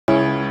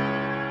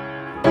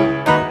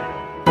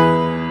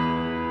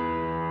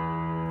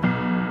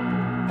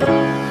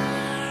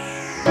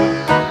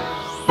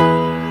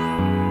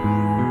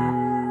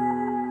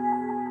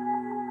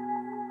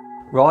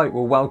Right,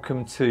 well,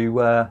 welcome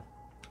to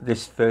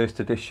this first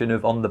edition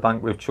of On the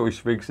Bank with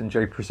Choice Rigs and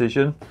J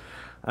Precision.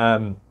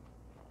 As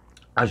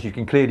you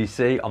can clearly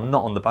see, I'm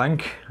not on the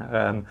bank.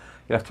 You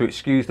have to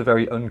excuse the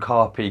very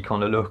uncarpy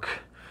kind of look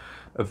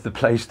of the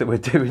place that we're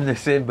doing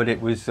this in, but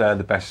it was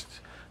the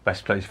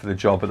best place for the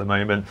job at the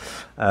moment.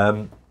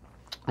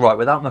 Right,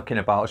 without mucking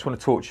about, I just want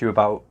to talk to you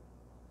about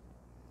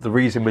the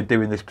reason we're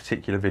doing this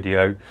particular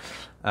video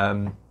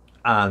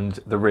and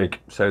the rig.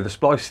 So the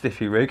Spliced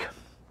Stiffy rig.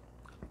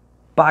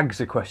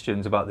 Bags of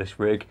questions about this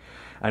rig,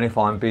 and if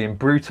I'm being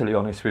brutally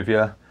honest with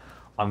you,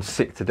 I'm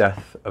sick to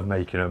death of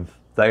making them.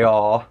 They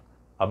are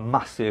a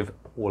massive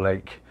ball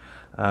ache,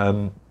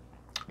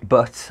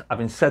 but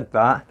having said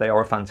that, they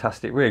are a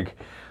fantastic rig.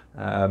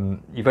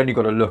 You've only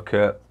got to look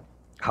at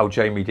how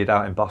Jamie did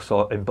out in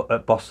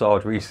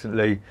Bossard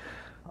recently.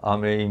 I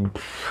mean,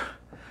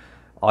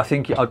 I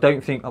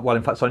don't think, well,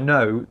 in fact I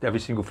know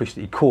every single fish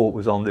that he caught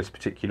was on this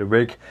particular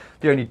rig.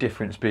 The only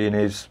difference being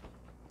is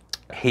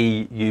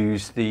he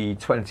used the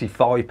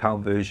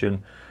 25-pound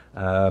version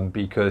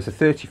because the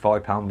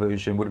 35-pound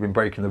version would have been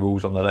breaking the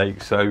rules on the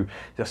lake. So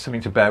that's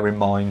something to bear in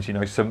mind. You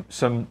know, some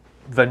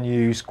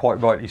venues, quite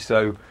rightly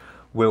so,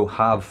 will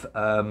have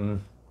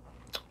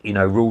you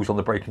know, rules on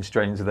the breaking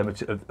strains of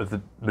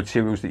the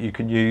materials that you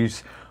can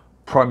use.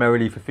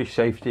 Primarily for fish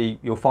safety,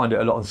 you'll find it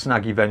a lot on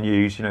snaggy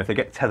venues. You know, if they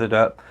get tethered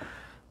up,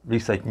 at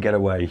least they can get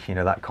away. You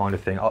know, that kind of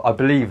thing. I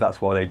believe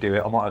that's why they do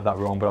it. I might have that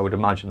wrong, but I would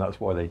imagine that's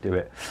why they do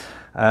it.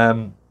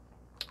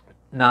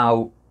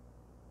 Now,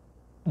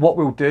 what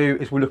we'll do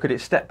is we'll look at it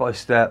step by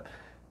step.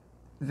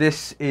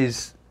 This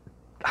is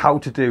how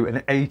to do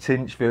an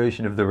 8-inch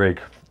version of the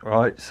rig,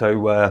 right?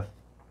 So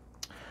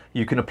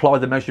you can apply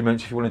the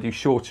measurements if you want to do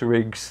shorter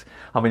rigs.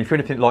 I mean, if you're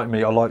anything like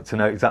me, I like to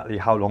know exactly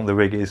how long the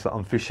rig is that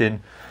I'm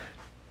fishing,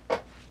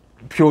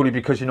 purely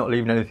because you're not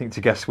leaving anything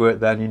to guesswork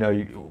then, you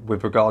know,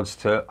 with regards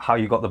to how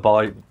you got the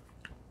bite,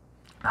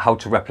 how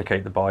to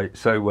replicate the bite.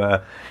 So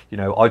you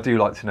know, I do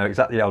like to know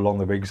exactly how long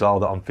the rigs are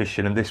that I'm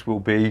fishing, and this will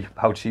be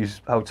how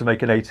to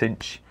make an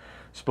 8-inch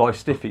Spliced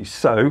Stiffy.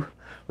 So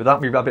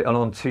without me rabbiting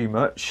on too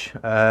much,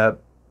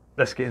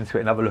 let's get into it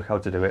and have a look how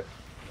to do it.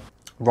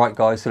 Right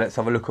guys, so let's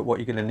have a look at what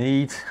you're going to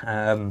need.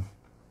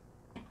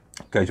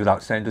 Goes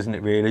without saying, doesn't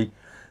it really?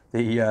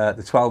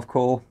 The 12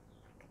 core.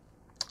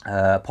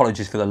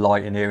 Apologies for the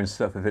light in here and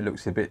stuff if it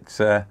looks a bit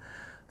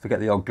forget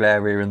the odd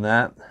glare here and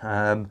there,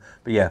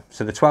 but yeah,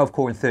 so the 12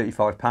 core in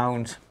 35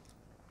 pound.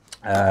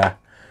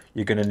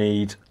 You're going to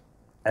need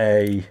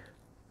a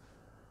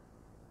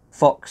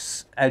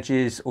Fox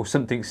edges or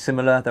something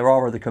similar. There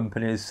are other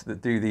companies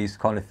that do these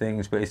kind of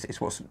things, but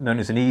it's what's known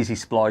as an easy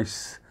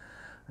splice.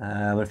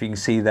 If you can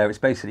see there, it's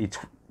basically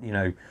you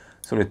know,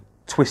 sort of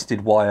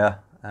twisted wire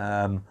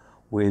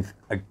with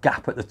a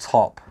gap at the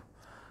top,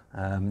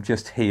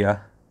 just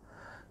here,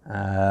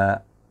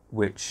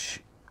 which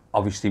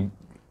obviously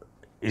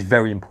is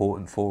very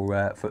important for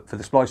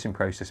the splicing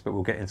process, but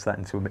we'll get into that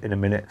in a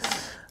minute.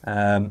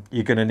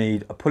 You're going to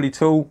need a pulley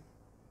tool.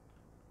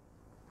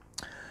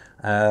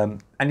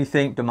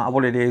 Anything, no matter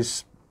what it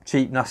is,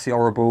 cheap, nasty,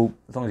 horrible,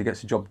 as long as it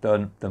gets the job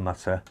done, doesn't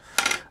matter.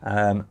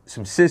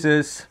 Some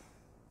scissors.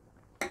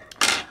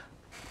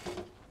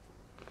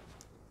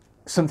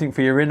 Something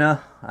for your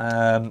inner.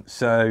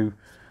 So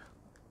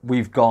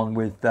we've gone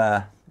with,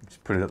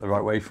 just put it up the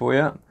right way for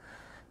you.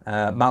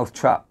 Mouth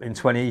trap in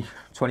 20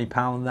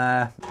 pound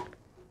there.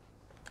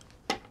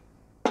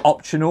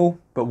 Optional,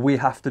 but we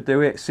have to do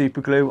it.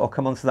 Super glue, I'll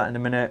come on to that in a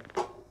minute.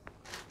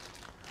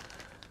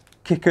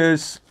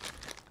 Kickers,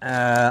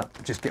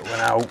 just get one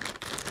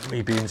out,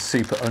 me being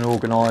super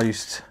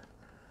unorganised.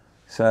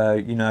 So,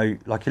 you know,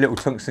 like your little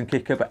tungsten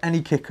kicker, but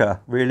any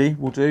kicker really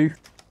will do.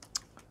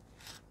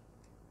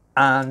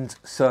 And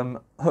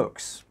some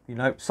hooks, you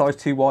know, size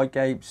 2 wide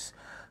gapes.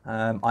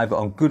 I've got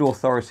on good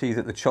authority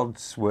that the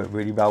chods work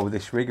really well with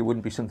this rig. It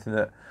wouldn't be something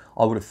that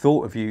I would have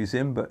thought of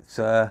using, but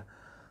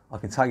I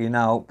can tell you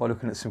now by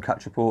looking at some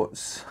catch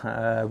reports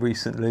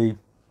recently,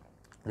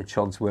 the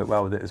chods work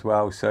well with it as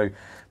well. So,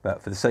 but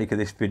for the sake of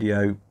this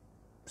video,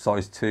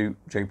 size 2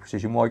 J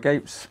Precision wide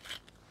gapes.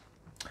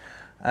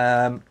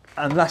 And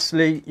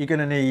lastly, you're going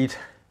to need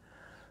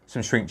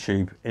some shrink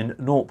tube in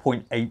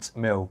 0.8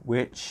 mil,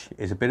 which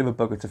is a bit of a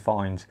bugger to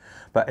find.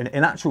 But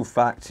in actual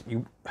fact,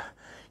 you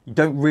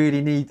don't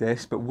really need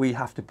this, but we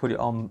have to put it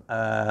on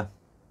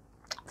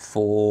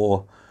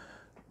for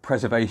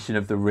preservation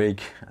of the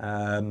rig.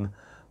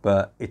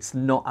 But it's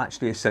not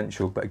actually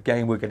essential, but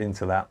again, we'll get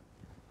into that.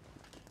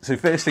 So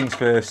first things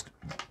first,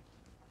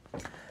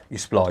 you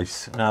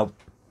splice. Now,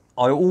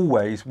 I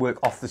always work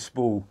off the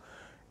spool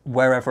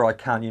wherever I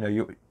can. You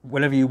know,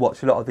 whenever you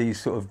watch a lot of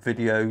these sort of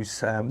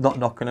videos, not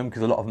knocking them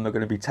because a lot of them are going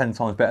to be 10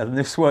 times better than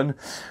this one,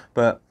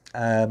 but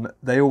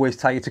they always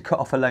tell you to cut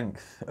off a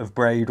length of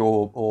braid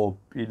or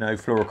you know,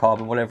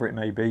 fluorocarbon, whatever it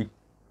may be.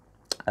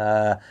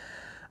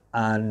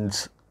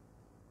 And,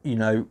 you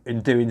know, in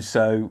doing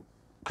so,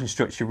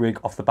 construct your rig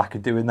off the back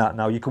of doing that.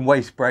 Now you can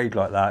waste braid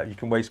like that, you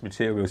can waste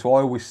material, so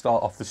I always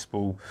start off the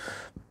spool,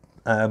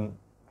 and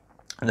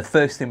the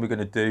first thing we're going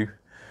to do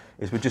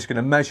is we're just going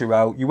to measure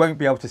out. You won't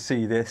be able to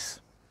see this,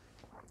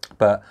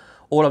 but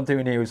all I'm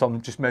doing here is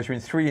I'm just measuring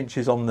 3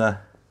 inches on the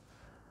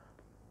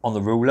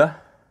ruler,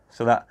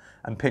 so that,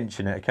 and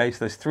pinching it. Okay, so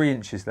there's 3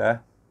 inches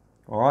there.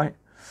 All right.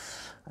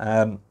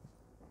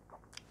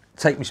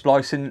 Take my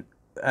splicing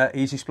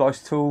easy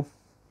splice tool,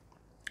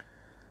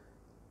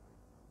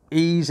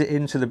 ease it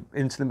into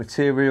the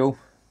material,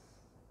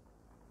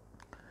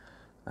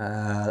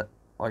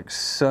 like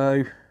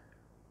so.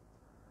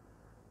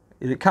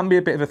 It can be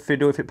a bit of a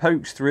fiddle. If it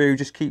pokes through,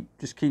 just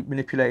keep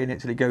manipulating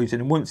it till it goes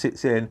in. And once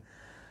it's in,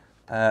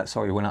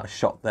 sorry, I went out of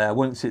shot there.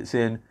 Once it's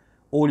in,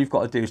 all you've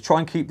got to do is try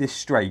and keep this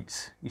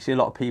straight. You see a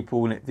lot of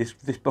people when this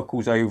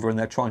buckles over and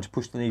they're trying to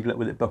push the needle up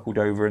with it buckled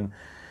over. And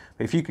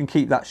if you can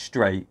keep that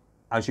straight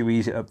as you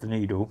ease it up the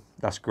needle,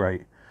 that's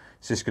great.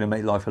 It's just going to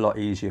make life a lot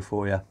easier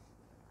for you.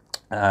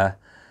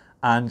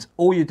 And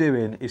all you're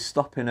doing is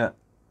stopping at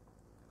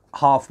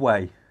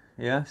halfway.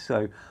 Yeah,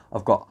 so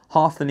I've got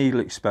half the needle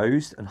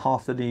exposed and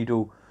half the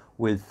needle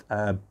with,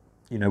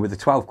 you know, with the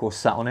 12 course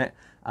sat on it,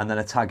 and then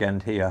a tag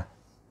end here.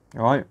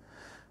 All right.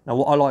 Now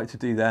what I like to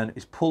do then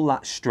is pull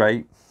that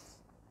straight,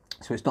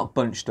 so it's not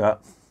bunched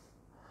up.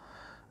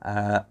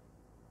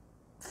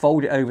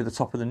 Fold it over the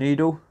top of the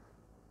needle,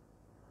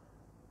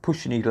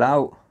 push the needle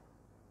out,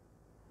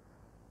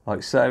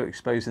 like so,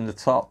 exposing the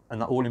top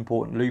and that all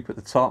important loop at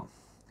the top.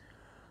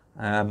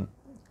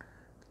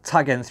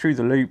 Tag end through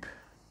the loop,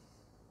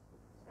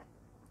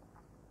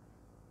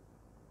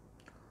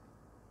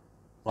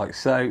 like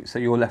so, so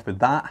you're left with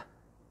that,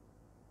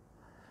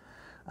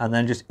 and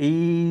then just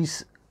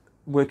ease,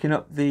 working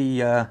up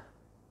the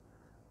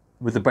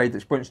with the braid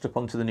that's bunched up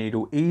onto the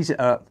needle, ease it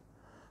up,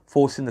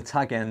 forcing the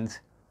tag end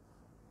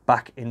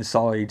back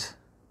inside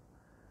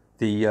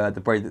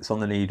the braid that's on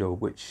the needle,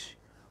 which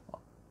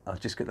I'll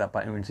just get that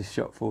back into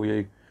shot for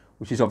you,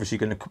 which is obviously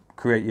going to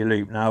create your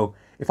loop. Now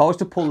if I was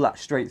to pull that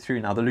straight through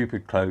now, the loop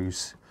would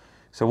close.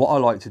 So what I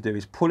like to do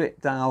is pull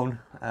it down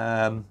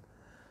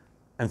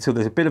until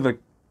there's a bit of a,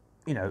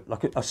 you know,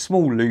 like a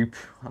small loop.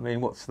 I mean,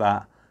 what's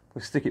that?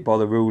 We'll stick it by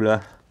the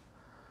ruler.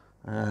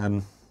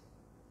 What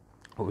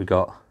we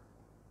got?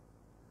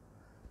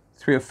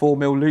 3 or 4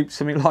 mil loop,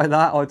 something like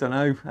that. I don't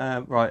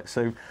know. Right.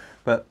 So,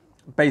 but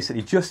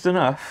basically just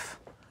enough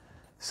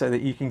so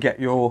that you can get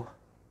your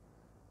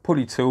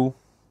pulley tool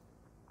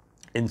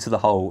into the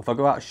hole. If I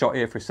go out of shot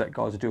here for a sec,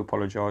 guys, I do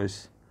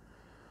apologise.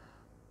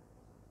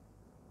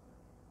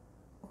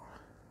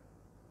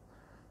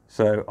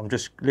 So I'm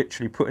just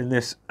literally putting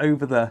this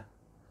over the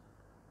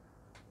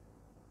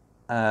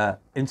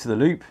into the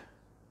loop,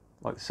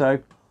 like so.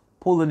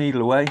 Pull the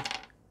needle away,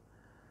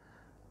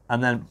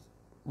 and then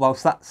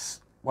whilst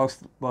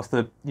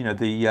the, you know,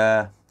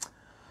 the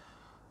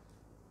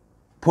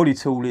pulley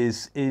tool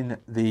is in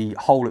the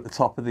hole at the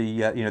top of the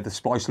you know, the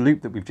splice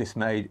loop that we've just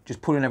made,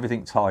 just pulling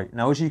everything tight.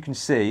 Now as you can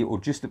see, or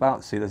just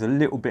about to see, there's a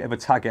little bit of a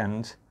tag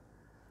end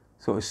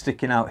sort of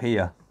sticking out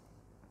here.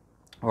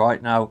 All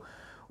right, now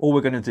all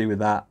we're going to do with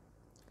that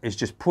is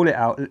just pull it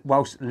out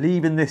whilst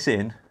leaving this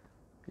in.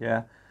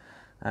 Yeah.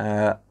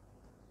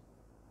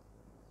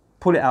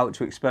 Pull it out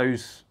to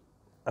expose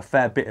a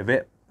fair bit of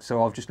it.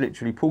 So I've just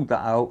literally pulled that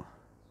out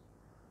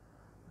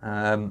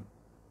and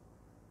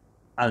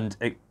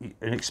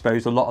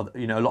exposed a lot of,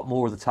 you know, a lot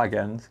more of the tag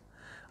end,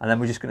 and then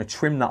we're just going to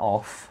trim that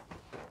off.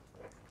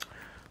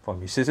 Find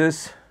my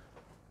scissors.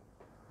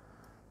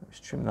 Let's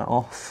trim that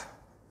off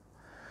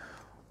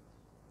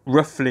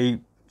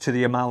roughly to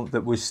the amount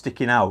that was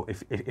sticking out,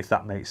 if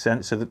that makes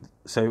sense.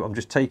 So I'm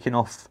just taking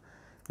off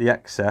the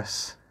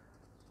excess,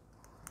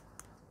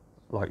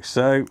 like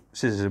so.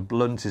 Scissors are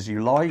blunt as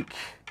you like,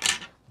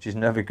 which is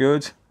never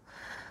good.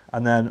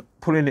 And then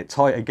pulling it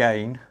tight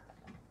again.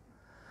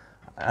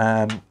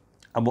 And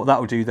what that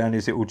will do then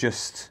is it will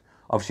just,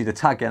 obviously the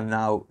tag end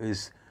now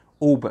is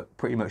all but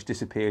pretty much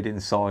disappeared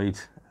inside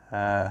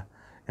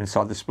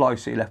inside the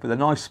splice. So you're left with a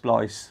nice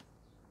splice.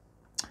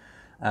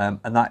 And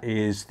that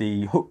is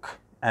the hook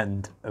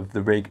end of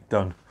the rig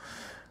done.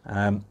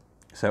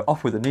 So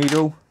off with the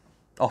needle,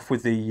 off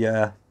with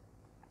the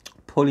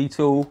pulley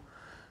tool.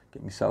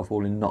 Get myself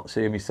all in knots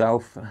here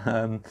myself,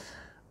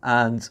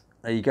 and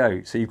there you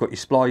go. So you've got your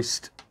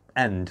spliced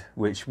end,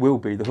 which will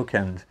be the hook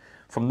end.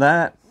 From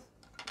there,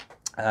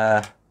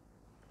 all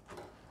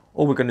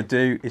we're going to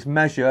do is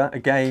measure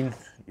again.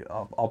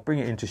 I'll bring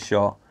it into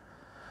shot,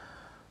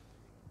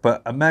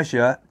 but a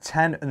measure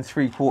 10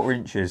 3/4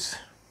 inches.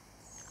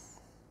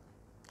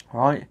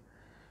 All right,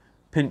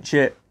 pinch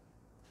it,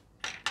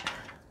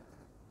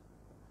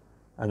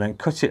 and then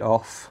cut it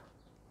off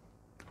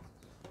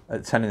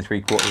at 10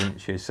 3/4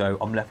 inches. So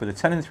I'm left with a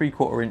 10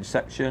 3/4 inch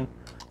section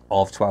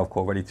of 12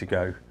 core ready to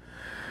go.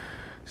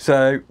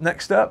 So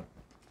next up,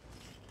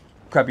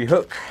 grab your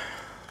hook.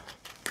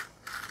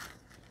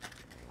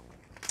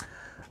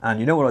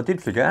 And you know what I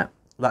did forget?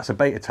 That's a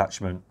bait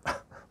attachment.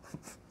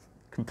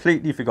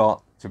 Completely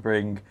forgot to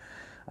bring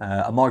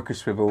a micro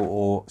swivel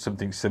or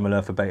something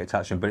similar for bait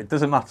attachment, but it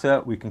doesn't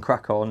matter, we can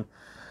crack on.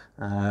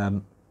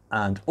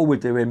 And all we're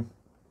doing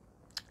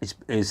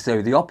is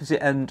so the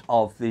opposite end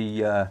of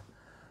the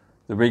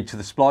rig to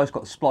the splice,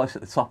 got the splice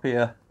at the top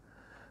here.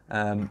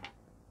 I'm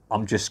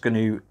just going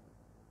to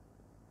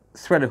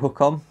thread a hook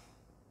on,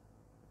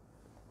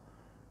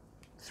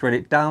 thread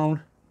it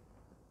down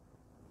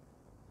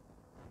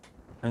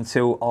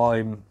until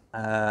I'm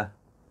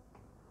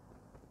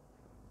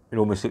it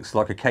almost looks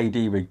like a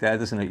KD rig there,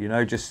 doesn't it? You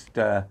know, just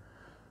that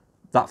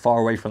far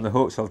away from the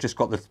hook. So I've just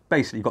got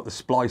basically got the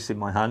splice in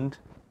my hand.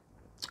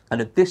 And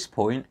at this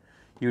point,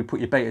 you would put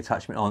your bait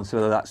attachment on. So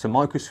whether that's a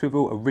micro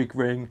swivel, a rig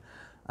ring,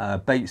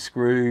 bait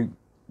screw,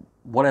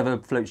 whatever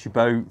floats your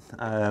boat.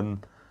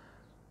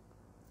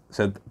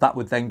 So that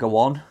would then go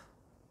on.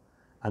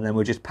 And then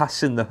we're just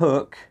passing the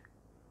hook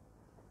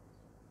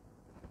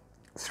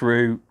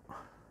through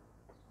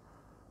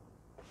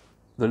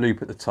the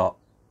loop at the top.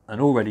 And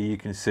already you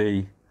can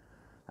see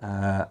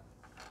that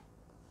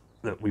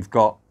we've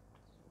got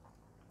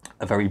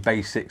a very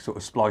basic sort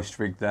of spliced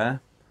rig there.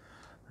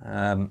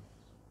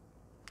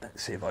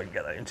 Let's see if I can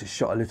get that into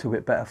shot a little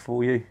bit better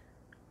for you.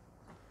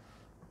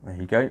 There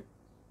you go.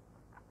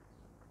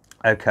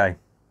 Okay,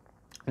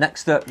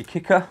 next up, your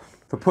kicker.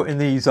 For putting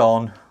these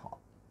on,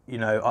 you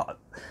know,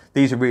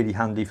 these are really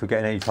handy for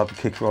getting any type of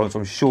kicker on, as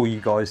I'm sure you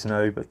guys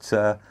know, but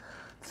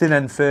thin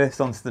end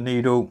first onto the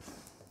needle,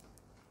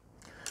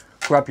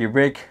 grab your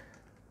rig,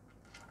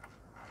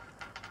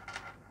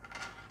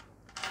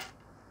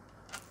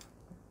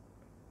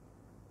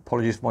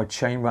 apologies for my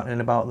chain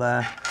rattling about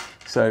there.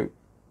 So,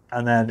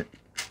 and then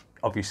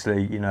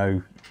obviously, you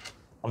know,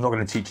 I'm not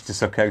going to teach you to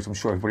suck eggs, I'm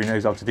sure everybody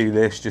knows how to do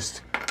this.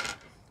 Just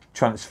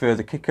transfer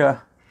the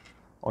kicker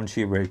onto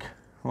your rig.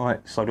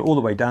 Right, slide it all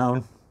the way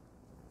down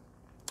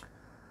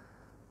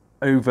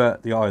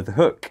over the eye of the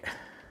hook,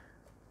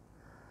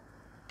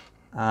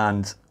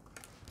 and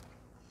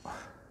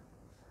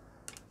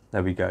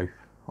there we go.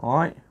 All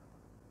right,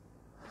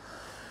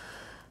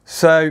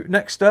 so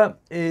next up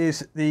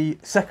is the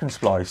second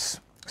splice.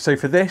 So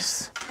for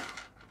this,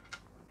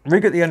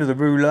 rig at the end of the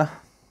ruler,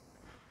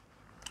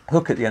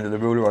 hook at the end of the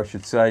ruler I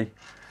should say,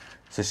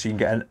 so you can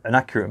get an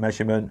accurate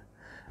measurement,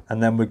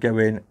 and then we're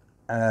going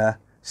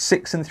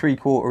 6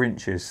 3/4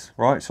 inches,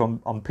 right?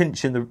 So I'm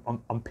pinching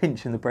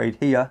the braid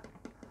here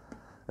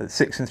at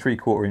 6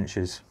 3/4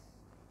 inches.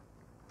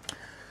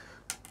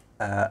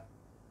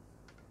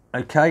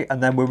 Okay,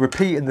 and then we're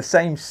repeating the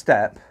same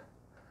step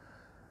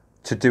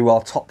to do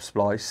our top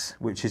splice,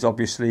 which is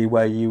obviously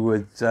where you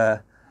would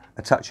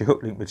attach your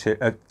hook link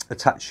material,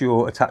 attach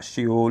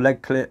to your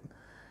leg clip,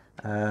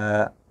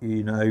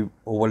 you know,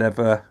 or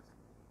whatever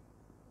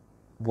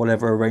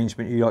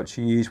arrangement you like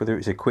to use, whether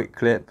it's a quick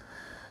clip,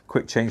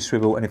 quick chain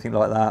swivel, anything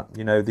like that.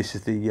 You know, this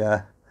is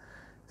the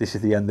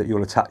end that you'll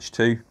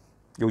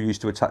use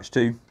to attach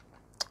to.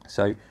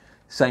 So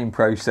same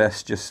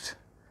process, just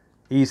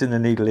easing the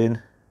needle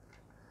in.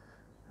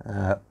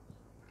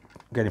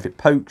 Again, if it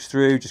pokes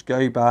through, just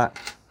go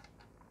back,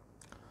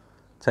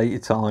 take your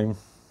time,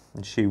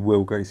 and she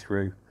will go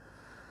through.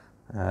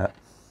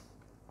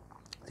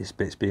 This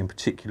bit's being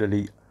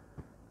particularly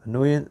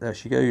annoying. There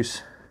she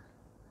goes.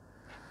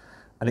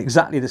 And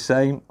exactly the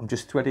same, I'm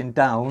just threading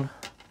down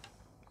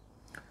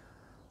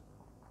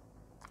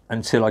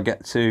until I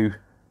get to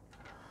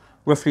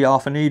roughly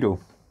half a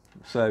needle.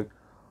 So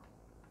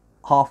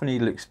half a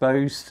needle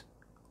exposed,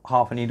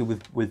 half a needle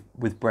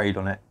with braid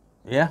on it.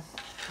 Yeah,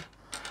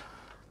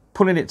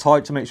 pulling it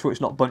tight to make sure it's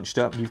not bunched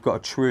up and you've got a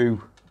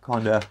true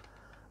kind of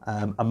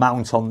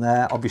amount on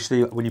there.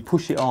 Obviously when you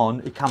push it on,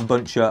 it can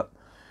bunch up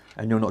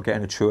and you're not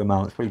getting a true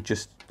amount. It's probably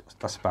just,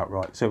 that's about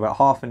right. So about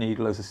half a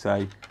needle, as I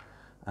say,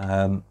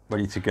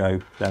 ready to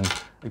go. Then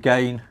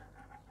again,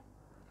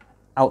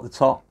 out the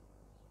top,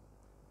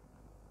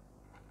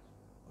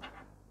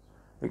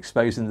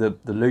 exposing the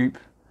loop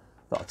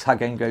that our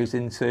tag end goes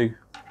into.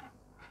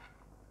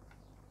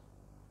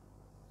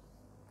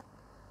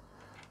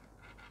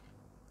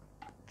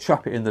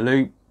 Trap it in the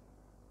loop,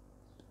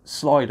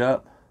 slide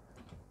up,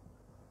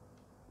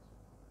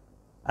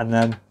 and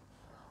then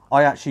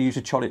I actually use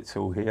a chollet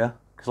tool here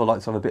because I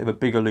like to have a bit of a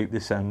bigger loop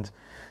this end.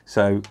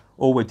 So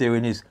all we're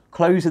doing is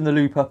closing the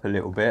loop up a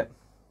little bit,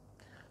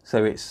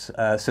 so it's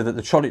so that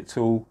the chollet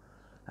tool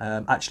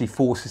actually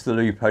forces the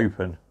loop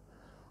open.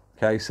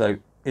 Okay, so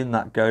in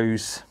that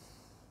goes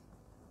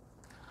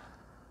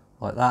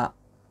like that,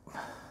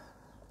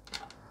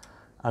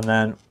 and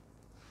then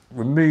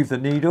remove the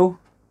needle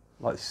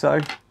like so,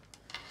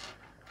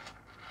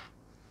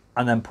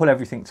 and then pull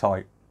everything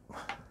tight.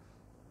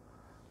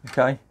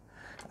 Okay,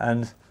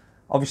 and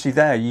obviously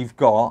there you've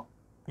got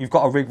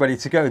a rig ready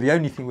to go. The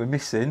only thing we're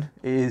missing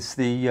is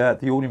the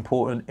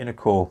all-important inner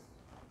core.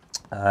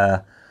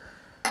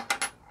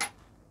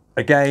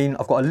 Again,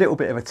 I've got a little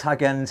bit of a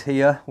tag end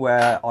here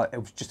where it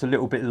was just a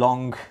little bit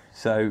long,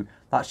 so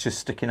that's just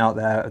sticking out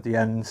there at the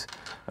end,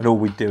 and all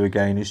we do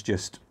again is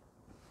just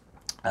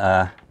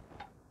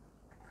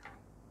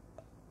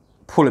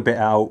pull a bit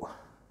out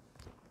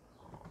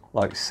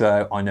like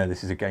so. I know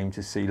this is a game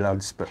to see,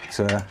 lads, but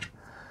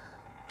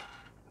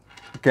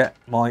get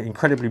my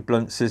incredibly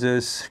blunt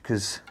scissors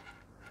because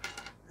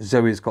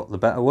Zoe's got the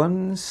better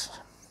ones.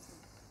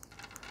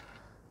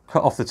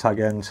 Cut off the tag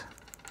end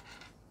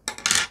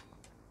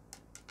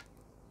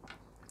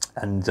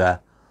and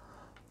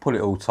pull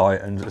it all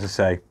tight, and as I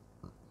say,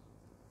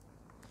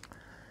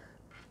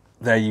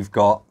 there you've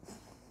got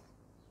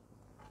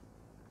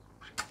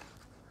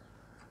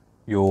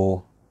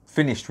your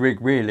finished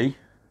rig really,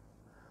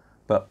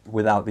 but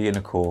without the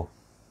inner core.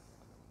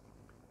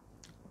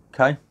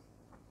 Okay,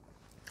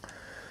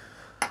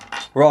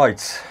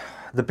 right,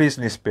 the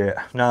business bit.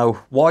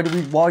 Now, why did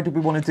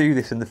we want to do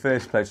this in the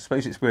first place? I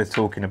suppose it's worth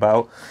talking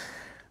about.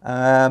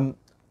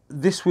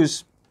 This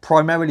was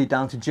primarily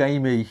down to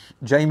Jamie.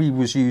 Jamie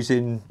was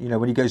using, you know,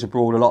 when he goes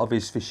abroad, a lot of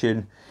his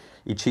fishing,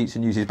 he cheats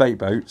and uses bait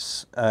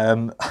boats.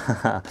 But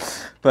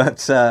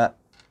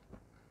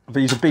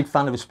he's a big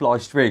fan of a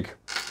spliced rig.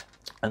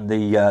 And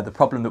the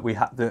problem that we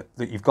have that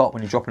you've got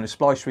when you're dropping a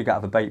spliced rig out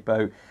of a bait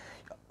boat,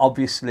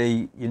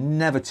 obviously you're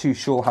never too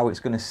sure how it's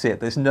going to sit.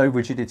 There's no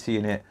rigidity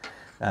in it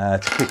to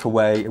kick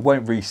away. It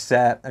won't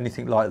reset,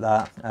 anything like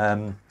that.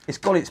 It's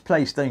got its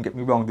place, don't get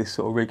me wrong, this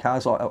sort of rig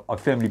has. I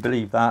firmly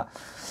believe that.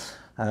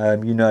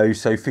 You know,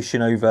 so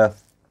fishing over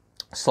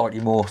slightly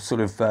more sort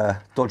of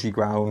dodgy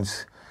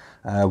grounds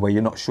where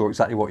you're not sure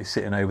exactly what you're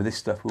sitting over, this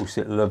stuff will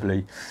sit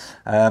lovely.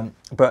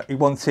 But he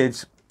wanted,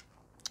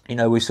 you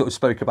know, we sort of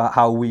spoke about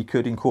how we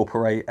could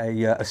incorporate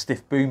a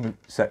stiff boom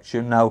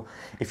section. Now,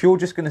 if you're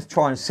just going to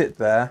try and sit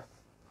there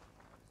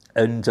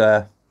and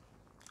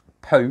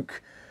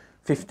poke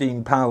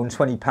 15 pound,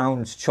 20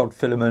 pounds chod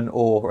filament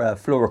or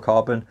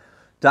fluorocarbon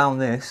down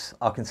this,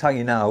 I can tell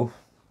you now,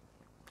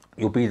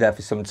 you'll be there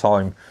for some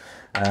time.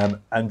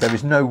 And there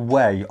is no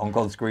way on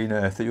God's green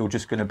earth that you're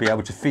just going to be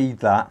able to feed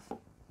that,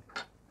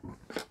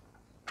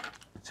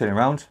 turn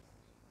around,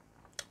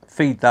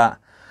 feed that,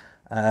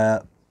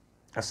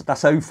 that's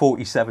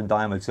 0.47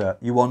 diameter.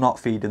 You are not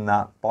feeding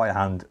that by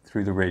hand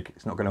through the rig.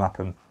 It's not going to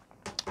happen.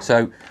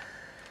 So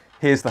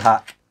here's the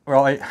hack,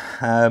 right?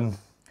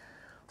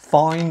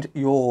 Find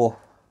the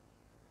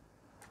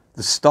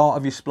start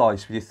of your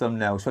splice with your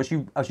thumbnail. So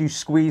as you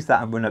squeeze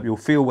that and run up, you'll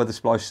feel where the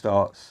splice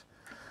starts.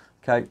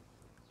 Okay.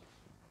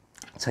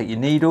 Take your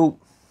needle,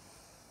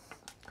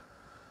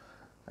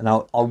 and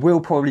I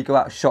will probably go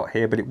out of shot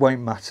here, but it won't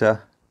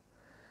matter.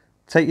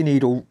 Take your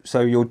needle,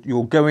 so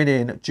you're going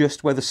in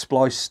just where the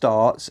splice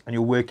starts, and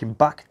you're working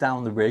back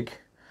down the rig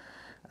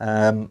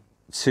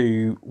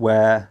to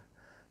where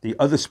the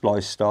other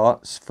splice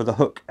starts for the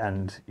hook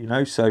end, you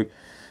know. So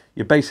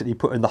you're basically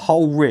putting the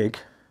whole rig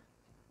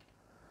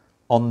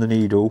on the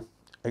needle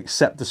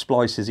except the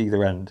splices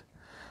either end.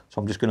 So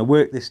I'm just going to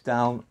work this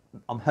down.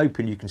 I'm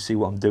hoping you can see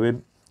what I'm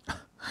doing. I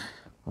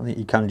think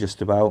you can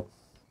just about.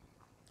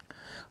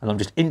 And I'm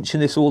just inching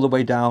this all the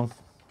way down.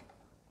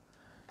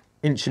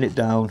 Inching it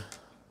down.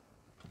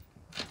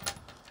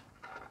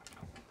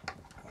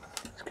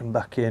 Let's come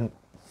back in.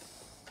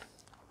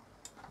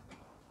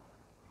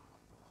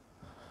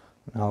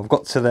 Now I've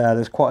got to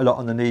there's quite a lot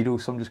on the needle,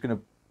 so I'm just going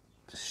to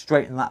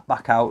straighten that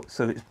back out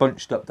so that it's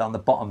bunched up down the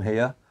bottom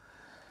here.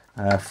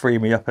 Free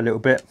me up a little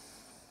bit.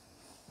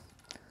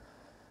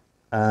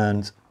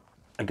 And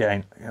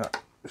again, yeah,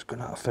 just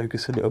going out of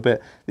focus a little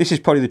bit. This is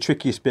probably the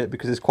trickiest bit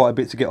because there's quite a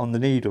bit to get on the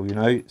needle, you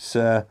know. It's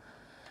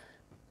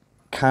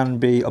can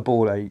be a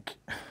ball ache,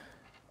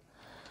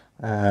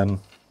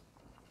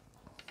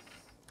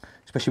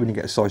 especially when you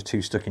get a size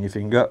 2 stuck in your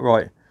finger.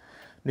 Right,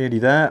 nearly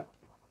there.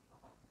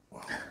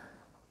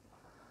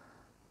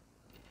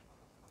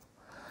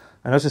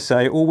 And as I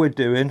say, all we're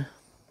doing,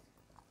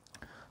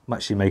 I'm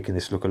actually making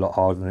this look a lot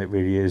harder than it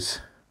really is,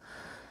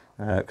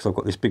 because I've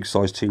got this big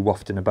size 2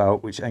 wafting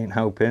about, which ain't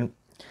helping.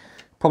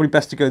 Probably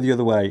best to go the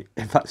other way.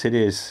 In fact, it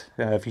is.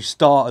 If you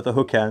start at the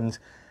hook end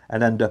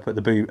and end up at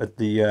the boot at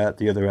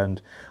the other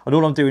end, and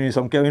all I'm doing is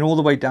I'm going all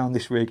the way down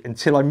this rig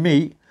until I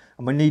meet,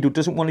 and my needle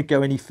doesn't want to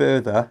go any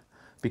further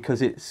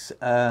because it's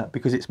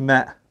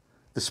met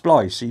the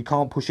splice, so you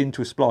can't push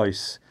into a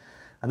splice.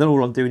 And then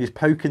all I'm doing is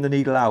poking the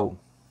needle out.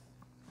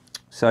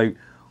 So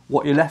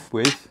what you're left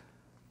with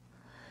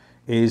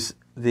is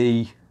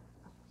where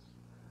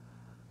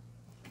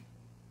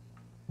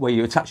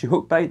you attach your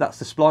hook bait, that's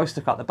the splice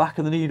stuck out the back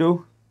of the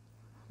needle.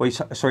 Where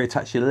you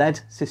attach your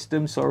lead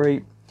system,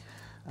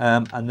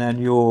 and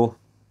then you're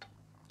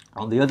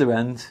on the other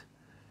end,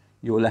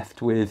 you're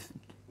left with,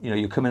 you know,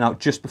 you're coming out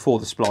just before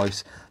the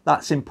splice.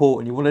 That's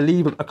important. You want to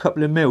leave a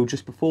couple of mil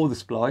just before the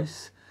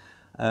splice,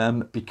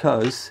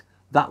 because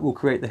that will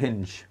create the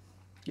hinge.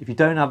 If you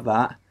don't have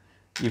that,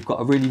 you've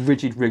got a really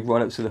rigid rig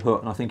right up to the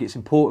hook. And I think it's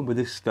important with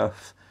this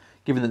stuff,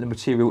 given that the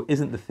material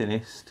isn't the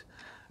thinnest,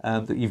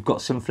 that you've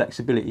got some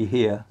flexibility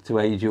here to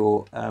aid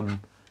your,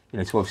 you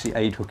know, to obviously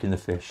aid hooking the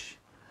fish.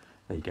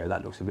 There you go,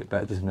 that looks a bit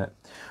better, doesn't it?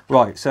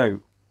 Right, so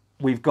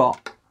we've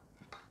got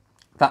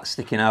that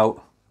sticking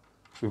out.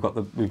 We've got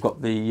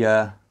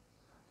the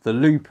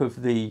loop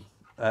of the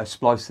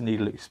splice the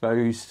needle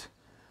exposed,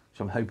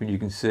 which I'm hoping you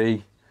can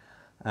see.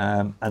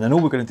 And then all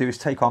we're going to do is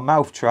take our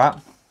mouth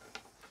trap,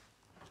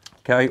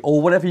 okay,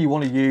 or whatever you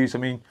want to use. I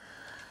mean,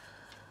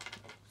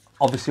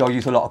 Obviously I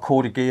use a lot of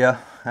corded gear.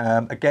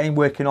 Again,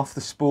 working off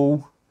the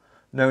spool,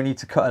 no need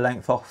to cut a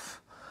length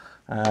off.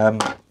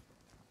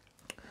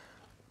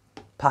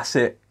 Pass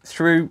it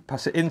through,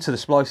 pass it into the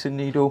splicing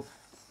needle.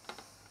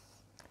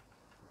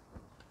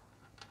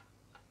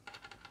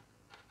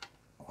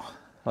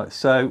 Like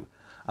so,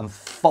 and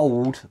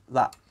fold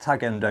that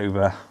tag end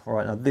over.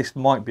 Right, now this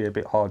might be a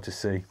bit hard to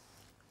see.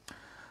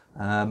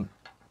 There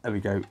we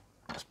go,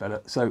 that's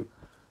better. So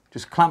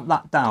just clamp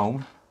that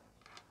down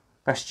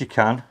best you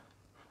can,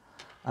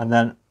 and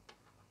then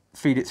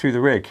feed it through the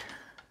rig.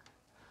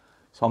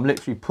 So I'm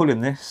literally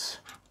pulling this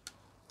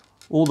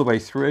all the way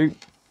through,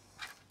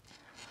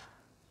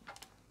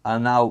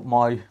 and now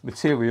my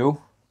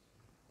material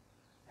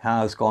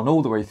has gone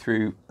all the way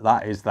through.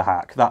 That is the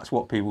hack. That's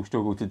what people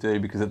struggle to do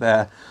because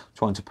they're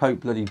trying to poke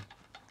bloody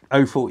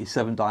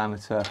 0.47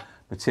 diameter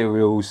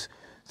materials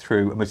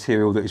through a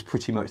material that is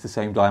pretty much the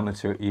same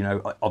diameter, you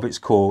know, of its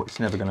core. It's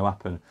never going to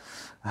happen.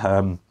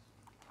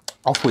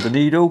 Off with the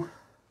needle,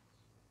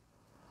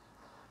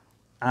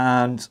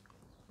 and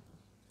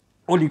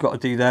all you've got to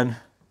do then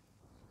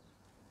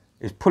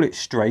is pull it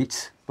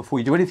straight. Before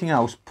you do anything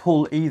else,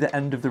 pull either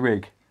end of the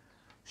rig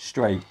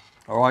straight.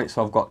 All right,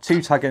 so I've got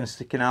two tag ends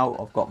sticking out.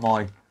 I've got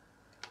my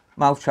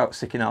mouth trap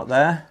sticking out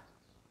there,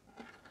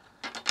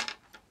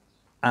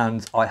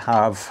 and I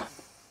have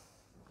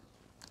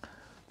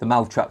the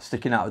mouth trap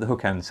sticking out of the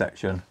hook end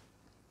section.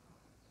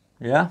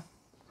 Yeah.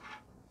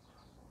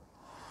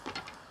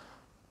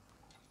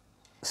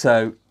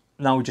 So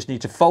now we just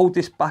need to fold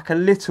this back a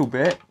little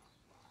bit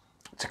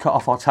to cut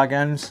off our tag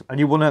ends, and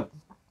you want to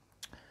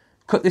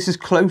cut this as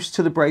close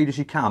to the braid as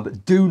you can,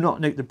 but do not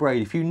nick the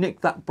braid. If you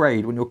nick that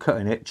braid when you're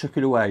cutting it, chuck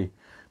it away,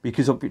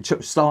 because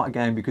start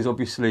again, because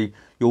obviously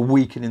you're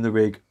weakening the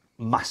rig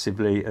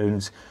massively,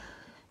 and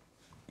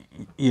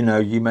you know,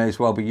 you may as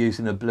well be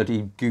using a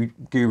bloody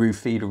guru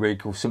feeder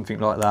rig or something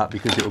like that,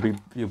 because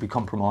you'll be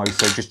compromised.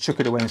 So just chuck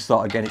it away and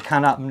start again. It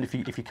can happen if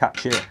you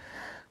catch it.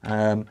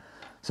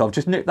 So I've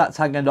just nipped that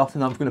tag end off,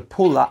 and I'm going to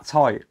pull that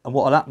tight, and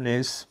what will happen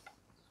is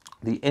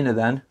the inner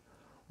then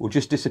will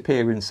just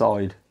disappear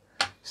inside.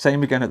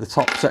 Same again at the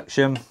top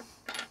section.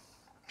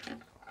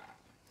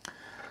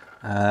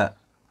 So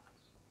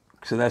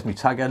there's my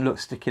tag end, look,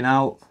 sticking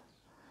out.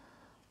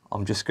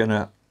 I'm just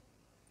gonna,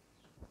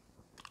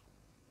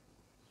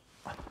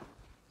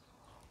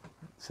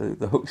 so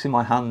the hook's in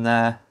my hand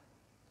there.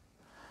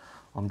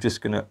 I'm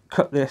just gonna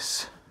cut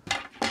this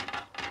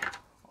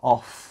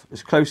off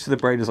as close to the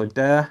braid as I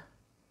dare,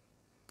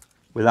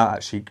 without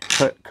actually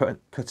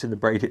cutting the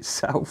braid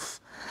itself.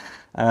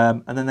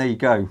 And then there you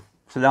go.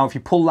 So now if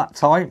you pull that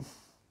tight,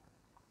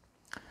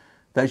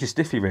 there's your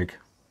stiffy rig.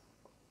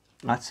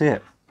 That's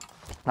it.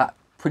 That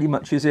pretty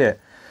much is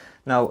it.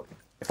 Now,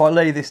 if I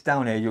lay this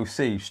down here, you'll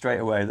see straight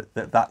away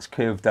that that's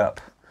curved up.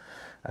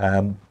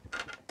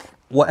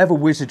 Whatever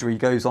wizardry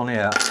goes on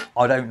here,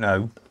 I don't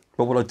know.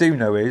 But what I do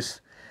know is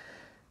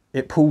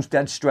it pulls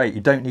dead straight. You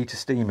don't need to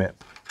steam it.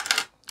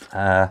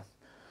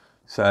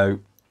 So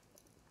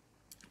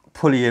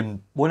pulley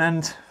in one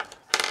end,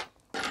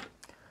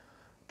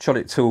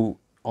 cholet tool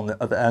on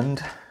the other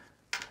end,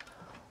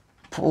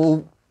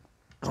 pull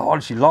as hard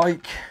as you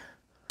like,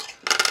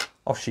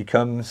 off she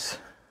comes,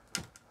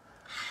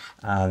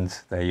 and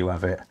there you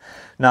have it.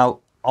 Now,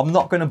 I'm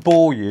not going to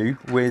bore you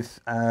with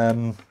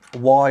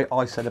why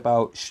I said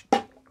about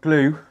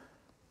glue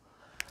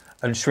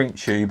and shrink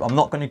tube. I'm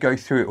not going to go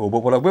through it all,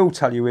 but what I will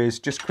tell you is,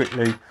 just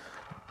quickly,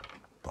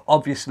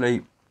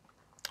 obviously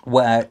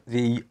where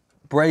the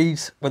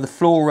braids, where the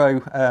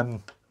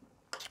FLURO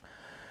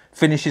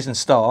finishes and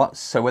starts,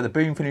 so where the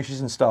boom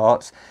finishes and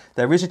starts,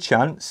 there is a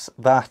chance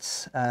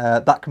that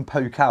that can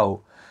poke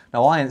out.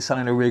 Now, I ain't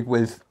selling a rig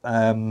with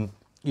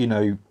you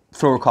know,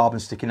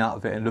 fluorocarbon sticking out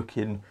of it and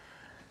looking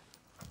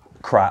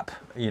crap.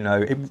 You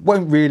know, it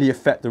won't really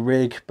affect the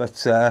rig,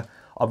 but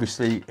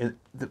obviously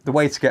the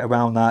way to get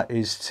around that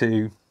is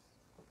to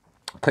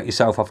cut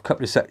yourself off a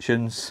couple of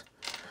sections.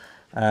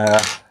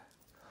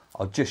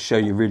 I'll just show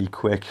you really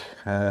quick.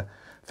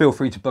 Feel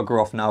free to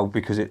bugger off now,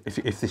 because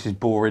if this is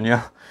boring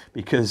you,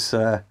 because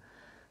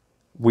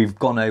we've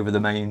gone over the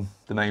main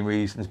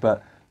reasons.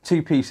 But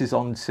two pieces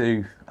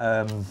onto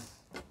a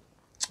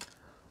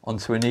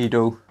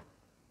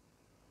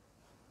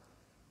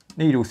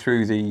needle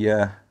through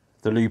the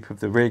loop of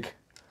the rig,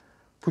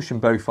 push them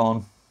both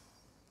on,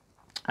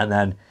 and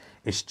then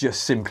it's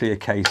just simply a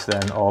case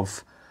then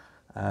of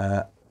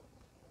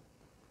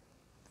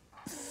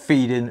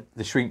feeding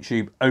the shrink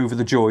tube over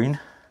the join.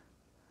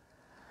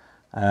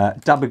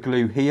 Dab of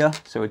glue here,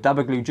 so a dab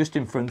of glue just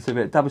in front of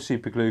it, dab of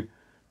super glue,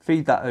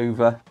 feed that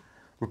over,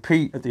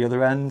 repeat at the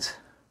other end,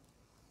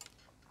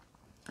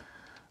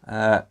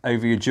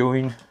 over your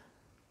join,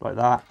 like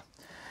that.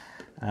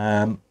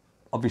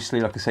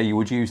 Obviously, like I say, you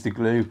would use the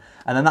glue,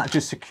 and then that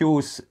just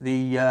secures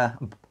the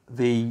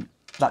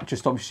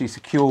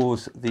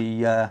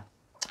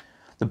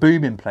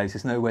boom in place.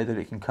 There's no way that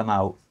it can come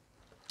out.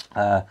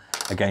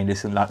 Again,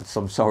 listen, lads,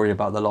 I'm sorry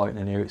about the lighting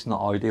in here, it's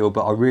not ideal,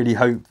 but I really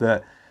hope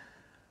that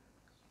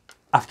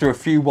after a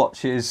few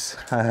watches,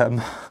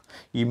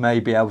 you may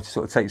be able to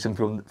sort of take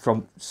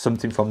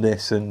something from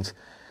this and,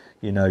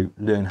 you know,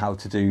 learn how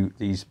to do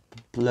these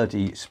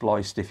bloody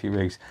Spliced Stiffy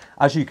rigs.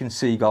 As you can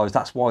see, guys,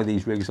 that's why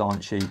these rigs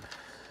aren't cheap.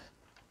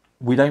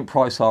 We don't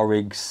price our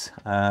rigs.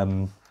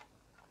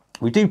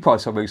 We do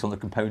price our rigs on the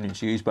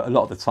components used, but a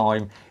lot of the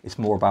time it's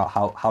more about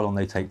how long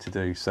they take to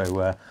do.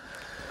 So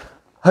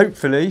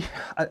hopefully,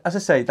 as I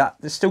say, that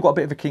there's still got a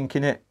bit of a kink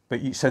in it,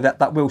 but so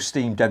that will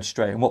steam dead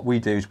straight. And what we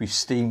do is we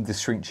steam the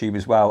shrink tube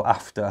as well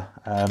after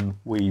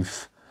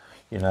we've,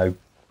 you know,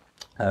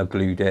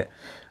 glued it.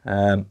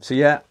 So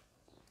yeah,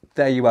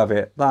 there you have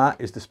it. That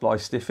is the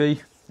Spliced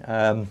Stiffy.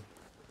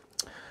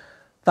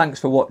 Thanks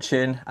for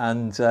watching,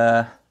 and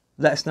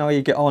let us know how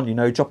you get on. You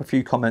know, drop a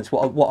few comments.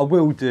 What I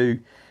will do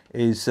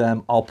is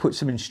I'll put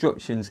some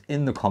instructions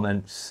in the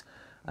comments,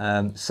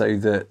 so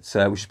that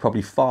which is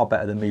probably far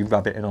better than me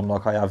rabbiting on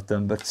like I have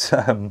done. But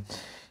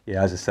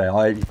yeah, as I say,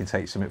 I hope you can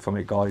take something from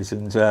it, guys.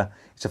 And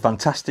it's a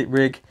fantastic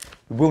rig.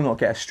 You will not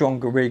get a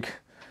stronger rig.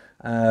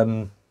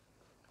 You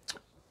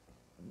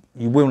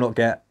will not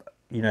get,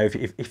 you know,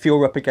 if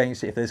you're up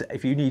against it,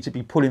 if you need to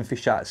be pulling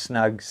fish out of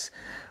snags,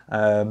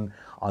 I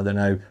don't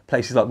know,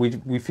 places like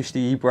we fish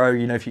the Ebro,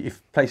 you know,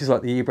 if places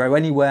like the Ebro,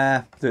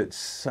 anywhere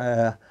that's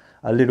a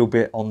little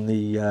bit on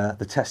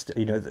the test,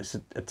 you know, that's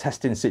a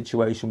testing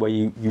situation where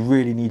you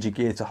really need your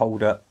gear to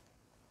hold up,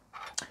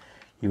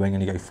 you ain't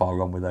going to go far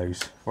wrong with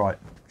those. Right,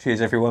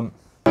 cheers everyone.